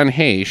of Anne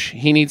Heche,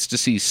 he needs to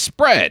see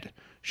Spread.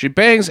 She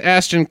bangs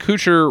Ashton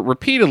Kutcher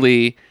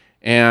repeatedly,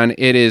 and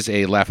it is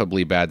a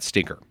laughably bad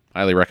stinker.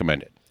 Highly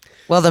recommend it.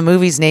 Well, the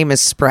movie's name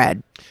is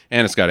Spread.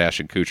 And it's got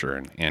Ashton Kutcher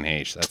and Anne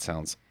Heche. That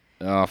sounds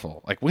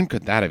awful. Like, when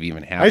could that have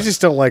even happened? I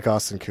just don't like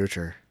Austin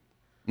Kutcher.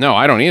 No,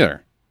 I don't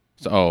either.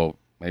 So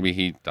maybe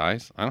he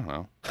dies? I don't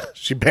know.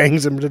 She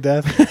bangs him to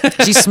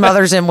death. She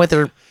smothers him with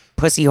her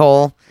pussy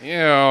hole.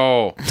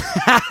 Ew.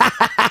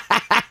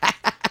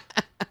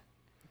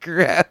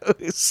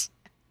 Gross.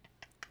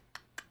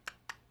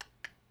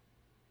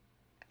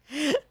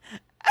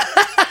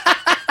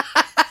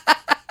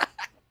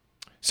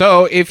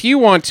 So if you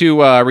want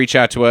to reach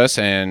out to us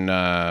and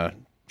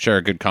share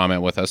a good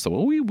comment with us that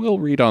we will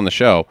read on the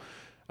show,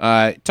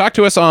 talk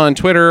to us on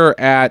Twitter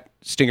at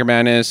Stinker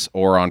Madness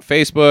or on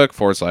Facebook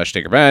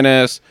 /Stinker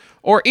Madness,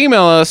 or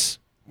email us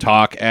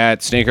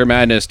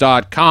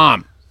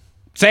talk@stinkermadness.com.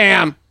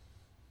 Sam,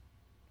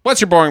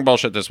 what's your boring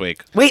bullshit this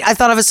week? Wait, I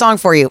thought of a song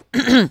for you.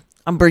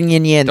 I'm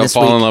bringing you in Don't this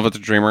fall week. in love with the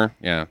dreamer.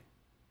 Yeah.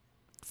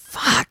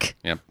 Fuck.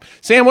 Yeah.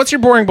 Sam, what's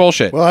your boring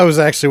bullshit? Well, I was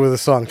actually with a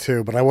song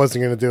too, but I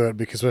wasn't going to do it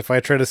because if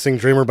I try to sing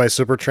Dreamer by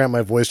Supertramp,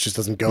 my voice just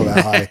doesn't go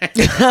that high.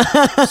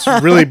 It's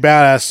a really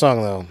badass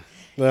song, though.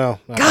 No,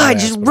 not God, badass,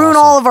 just but ruin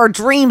awesome. all of our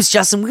dreams,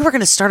 Justin. We were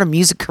going to start a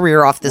music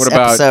career off this What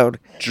about episode.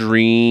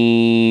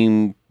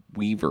 Dream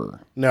Weaver?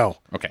 No.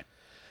 Okay.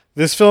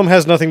 This film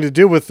has nothing to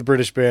do with the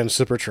British band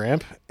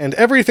Supertramp, and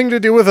everything to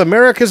do with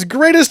America's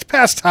greatest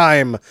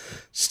pastime,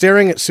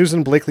 staring at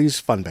Susan Blakely's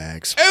fun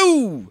bags.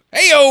 Oh!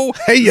 Hey-yo!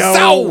 Hey-yo!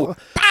 Zow!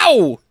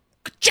 Pow!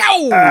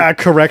 Chow!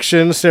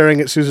 Correction,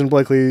 staring at Susan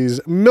Blakely's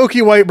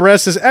milky white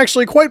breasts is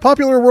actually quite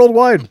popular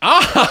worldwide.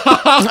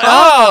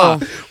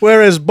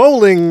 Whereas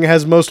bowling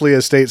has mostly a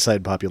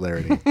stateside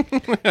popularity.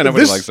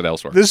 Nobody likes it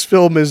elsewhere. This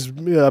film is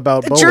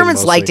about The bowling. Germans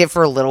mostly. liked it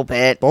for a little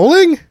bit.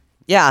 Bowling?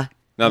 Yeah.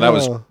 No, that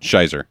was Oh.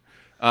 Shizer.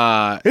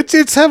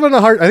 It's having a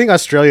hard. I think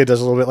Australia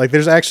does a little bit. Like,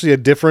 there's actually a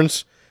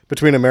difference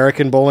between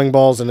American bowling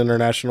balls and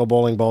international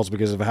bowling balls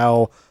because of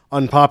how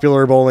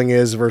unpopular bowling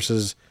is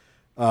versus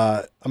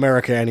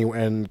America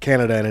and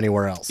Canada and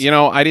anywhere else. You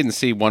know, I didn't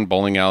see one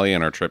bowling alley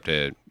on our trip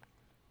to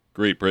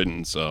Great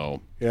Britain,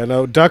 so Yeah,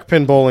 no,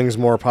 duckpin bowling's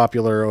more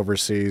popular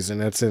overseas,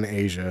 and it's in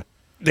Asia.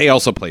 they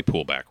also play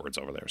pool backwards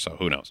over there, so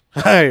who knows?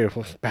 Hey,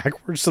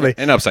 backwards, so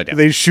And upside down.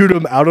 they shoot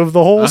them out of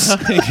the holes.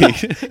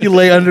 You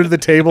lay under the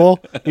table.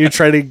 You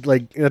try to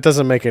that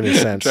doesn't make any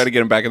sense. Try to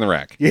get him back in the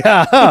rack.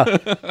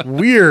 Yeah,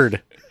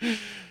 weird.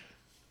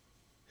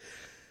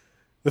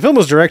 The film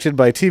was directed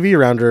by TV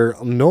rounder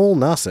Noel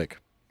Nosek.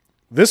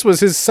 This was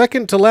his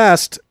second to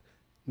last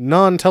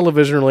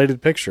non-television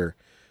related picture.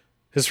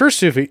 His first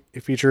two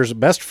features,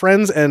 Best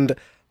Friends and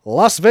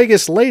Las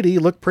Vegas Lady,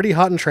 look pretty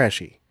hot and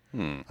trashy.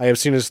 I have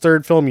seen his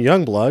third film,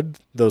 Youngblood,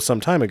 though some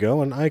time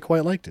ago, and I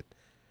quite liked it.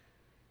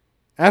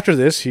 After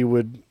this, he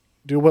would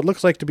do what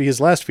looks like to be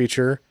his last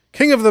feature,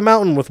 King of the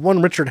Mountain with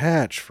one Richard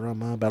Hatch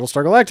from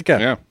Battlestar Galactica.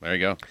 Yeah, there you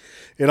go.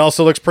 It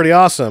also looks pretty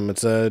awesome.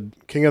 It's a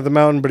King of the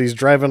Mountain, but he's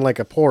driving like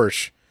a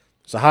Porsche.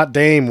 There's a hot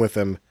dame with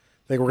him.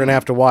 I think we're going to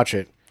have to watch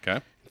it. Okay.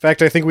 In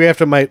fact, I think we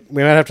might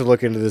have to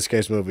look into this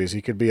guy's movies.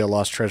 He could be a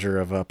lost treasure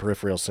of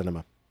peripheral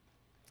cinema.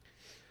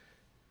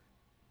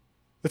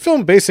 The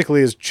film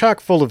basically is chock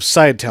full of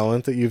side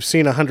talent that you've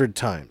seen 100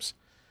 times.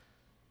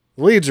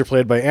 The leads are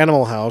played by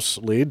Animal House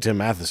lead Tim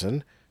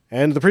Matheson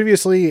and the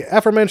previously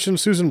aforementioned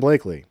Susan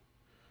Blakely.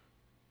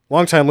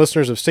 Longtime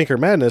listeners of Stinker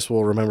Madness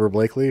will remember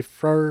Blakely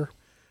for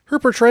her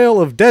portrayal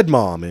of Dead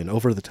Mom in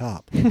Over the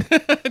Top.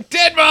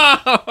 Dead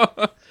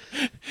Mom!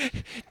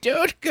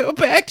 Don't go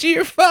back to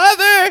your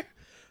father.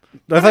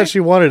 I thought she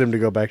wanted him to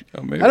go back.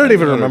 Oh, maybe I don't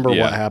even that's remember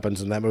yeah. what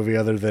happens in that movie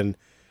other than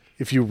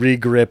if you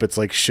re-grip, it's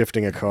like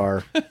shifting a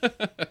car.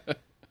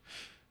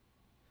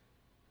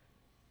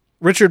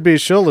 Richard B.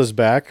 Schill is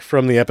back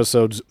from the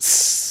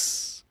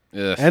episodes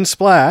Ugh. and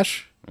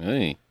Splash.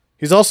 Hey.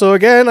 He's also,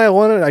 again,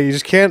 I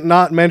just can't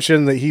not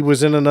mention that he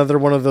was in another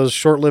one of those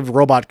short-lived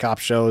Robot Cop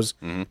shows,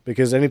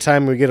 because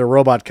anytime we get a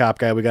Robot Cop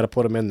guy, we got to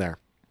put him in there.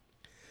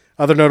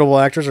 Other notable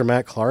actors are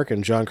Matt Clark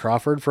and John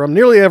Crawford from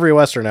nearly every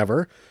Western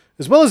ever,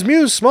 as well as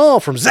Muse Small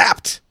from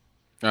Zapped,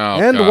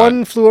 Oh, and God.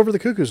 One Flew Over the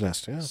Cuckoo's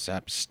Nest. Yeah,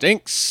 Zap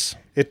stinks.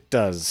 it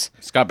does.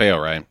 Scott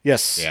Baio, right?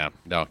 Yes. Yeah.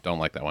 No, don't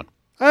like that one.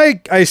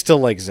 I still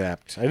like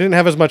Zapped. I didn't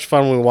have as much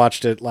fun when we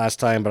watched it last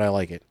time, but I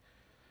like it.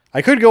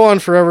 I could go on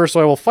forever, so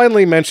I will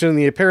finally mention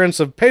the appearance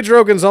of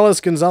Pedro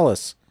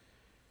Gonzalez,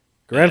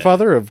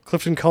 grandfather of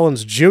Clifton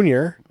Collins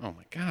Jr., Oh,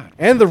 my God.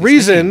 and the These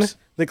reason names.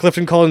 that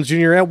Clifton Collins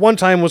Jr. at one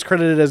time was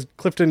credited as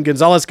Clifton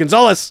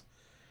Gonzalez.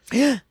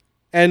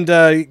 And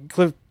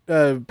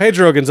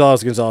Pedro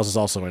Gonzalez is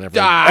also in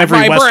every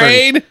my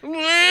Western.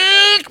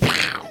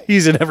 brain.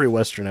 He's in every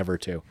Western ever,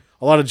 too.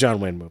 A lot of John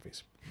Wayne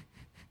movies.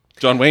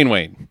 John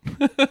Wayne.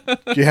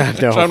 Yeah,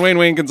 no. John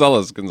Wayne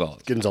Gonzalez.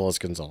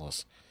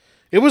 Gonzalez.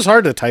 It was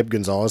hard to type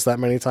Gonzalez that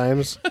many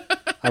times.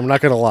 I'm not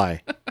going to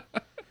lie.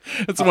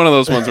 It's one of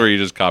those ones where you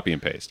just copy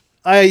and paste.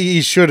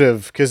 He should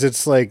have, because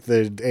it's like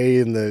the A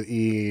and the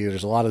E.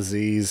 There's a lot of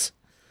Z's.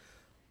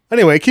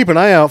 Anyway, keep an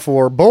eye out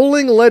for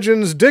bowling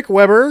legends Dick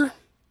Weber,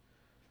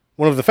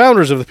 one of the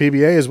founders of the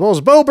PBA, as well as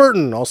Bo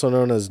Burton, also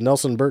known as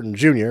Nelson Burton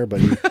Jr.,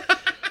 but he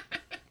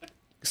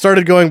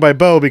started going by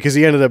Bo because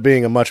he ended up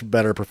being a much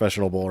better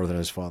professional bowler than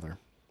his father,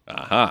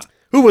 Aha.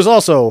 who was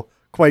also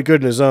quite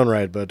good in his own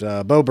right, but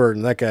Bo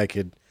Burton, that guy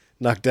could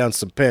knock down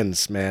some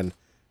pins, man.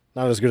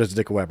 Not as good as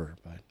Dick Weber,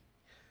 but,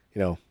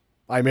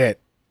 I'm it.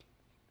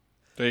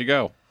 There you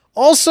go.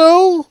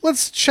 Also,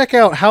 let's check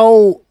out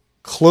how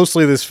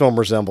closely this film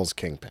resembles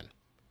Kingpin.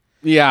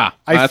 Yeah.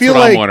 I That's feel what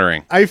like I'm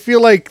wondering. I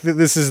feel like that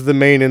this is the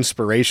main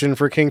inspiration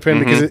for Kingpin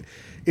because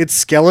its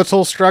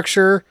skeletal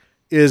structure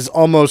is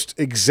almost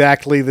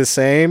exactly the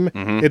same.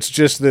 It's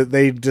just that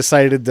they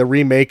decided to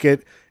remake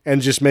it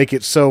and just make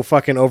it so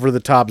fucking over the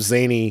top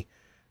zany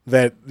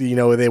that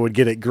they would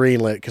get it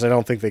greenlit, because I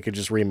don't think they could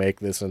just remake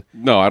this. And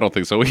No, I don't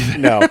think so either.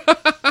 no,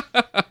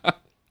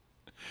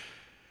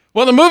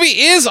 Well, the movie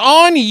is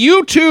on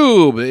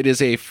YouTube. It is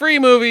a free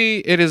movie.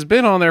 It has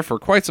been on there for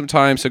quite some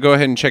time, so go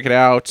ahead and check it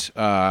out.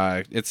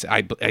 I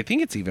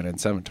think it's even in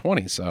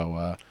 720,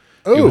 so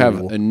you have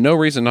no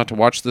reason not to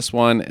watch this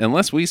one,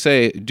 unless we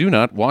say do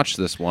not watch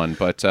this one.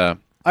 But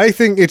I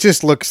think it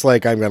just looks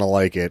like I'm gonna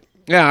like it.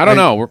 yeah, I don't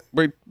know.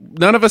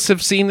 None of us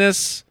have seen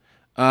this.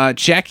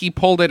 Jackie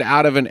pulled it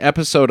out of an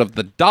episode of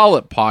the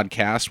Dollop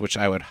podcast, which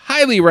I would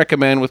highly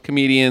recommend, with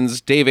comedians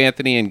Dave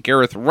Anthony and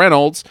Gareth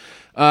Reynolds.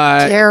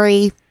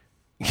 Gary.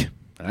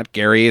 Not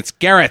Gary, it's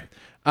Gareth.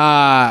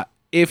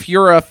 If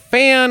you're a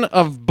fan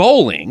of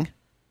bowling,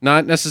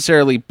 not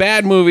necessarily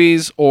bad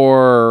movies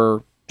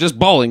or just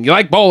bowling, you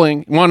like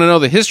bowling, you want to know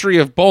the history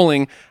of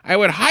bowling, I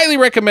would highly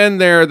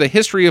recommend the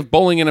History of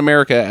Bowling in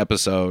America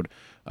episode.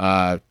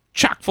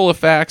 Chock full of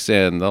facts,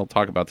 and they'll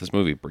talk about this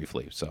movie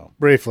briefly. So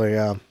Briefly,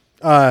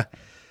 yeah.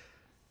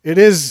 It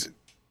is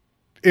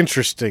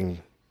interesting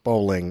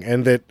bowling,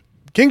 and that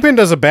Kingpin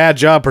does a bad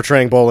job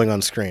portraying bowling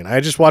on screen. I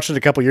just watched it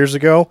a couple years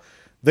ago.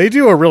 They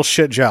do a real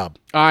shit job.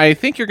 I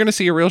think you're going to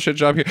see a real shit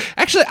job here.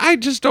 Actually, I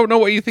just don't know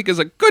what you think is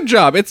a good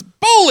job. It's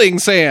bowling,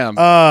 Sam.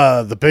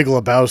 The Big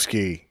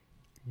Lebowski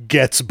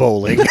gets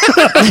bowling.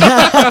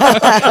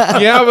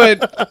 Yeah,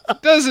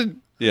 but doesn't.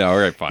 Yeah, all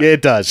right, fine.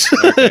 It does.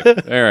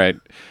 All right.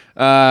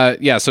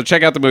 Yeah, so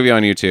check out the movie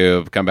on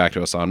YouTube. Come back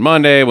to us on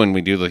Monday when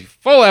we do the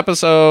full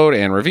episode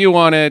and review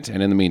on it.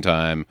 And in the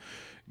meantime,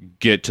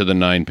 get to the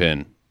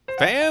 9-pin.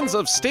 Fans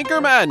of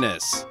Stinker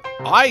Madness,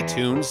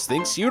 iTunes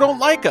thinks you don't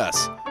like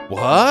us.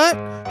 What?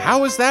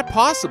 How is that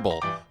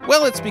possible?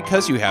 Well, it's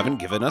because you haven't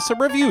given us a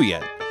review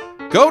yet.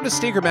 Go to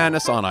Stinker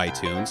Madness on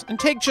iTunes and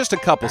take just a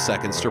couple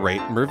seconds to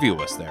rate and review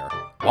us there.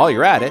 While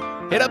you're at it,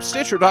 hit up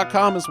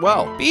Stitcher.com as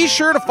well. Be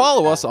sure to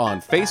follow us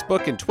on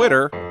Facebook and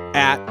Twitter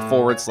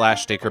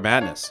 @/Stinker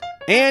Madness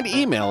and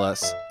email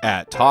us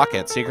at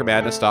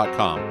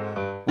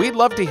talk@stinkermadness.com. We'd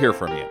love to hear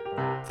from you.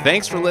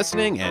 Thanks for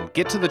listening, and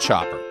get to the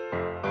chopper.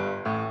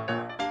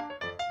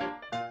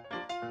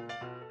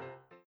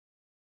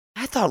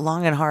 I thought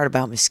long and hard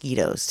about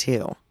mosquitoes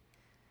too.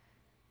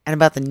 And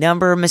about the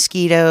number of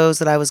mosquitoes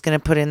that I was going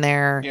to put in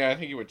there. Yeah, I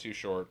think you were too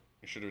short.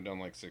 You should have done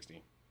like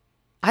 60.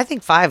 I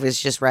think 5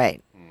 is just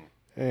right.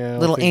 Yeah,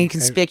 Little I think-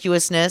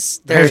 inconspicuousn's.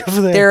 They're-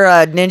 They're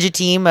a ninja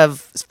team of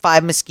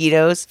 5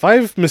 mosquitoes.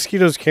 5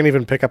 mosquitoes can't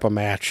even pick up a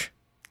match.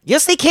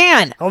 Yes, they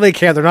can. Oh, they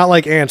can't. They're not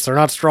like ants. They're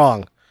not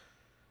strong.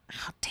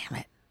 Oh, damn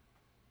it.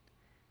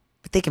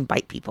 But they can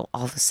bite people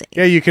all the same.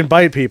 Yeah, you can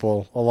bite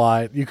people a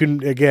lot. You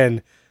can,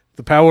 again,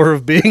 the power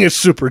of being a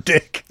super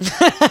dick.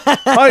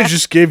 I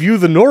just gave you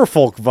the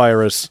Norfolk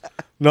virus.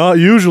 Not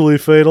usually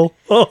fatal.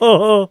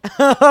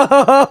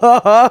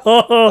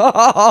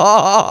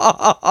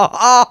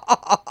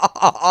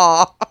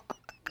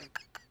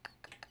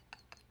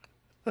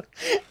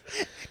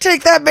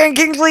 Take that, Ben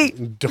Kingsley.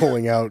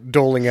 Doling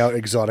out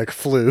exotic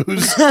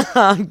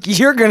flus.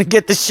 You're gonna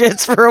get the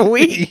shits for a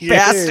week,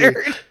 Yeah.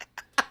 bastard.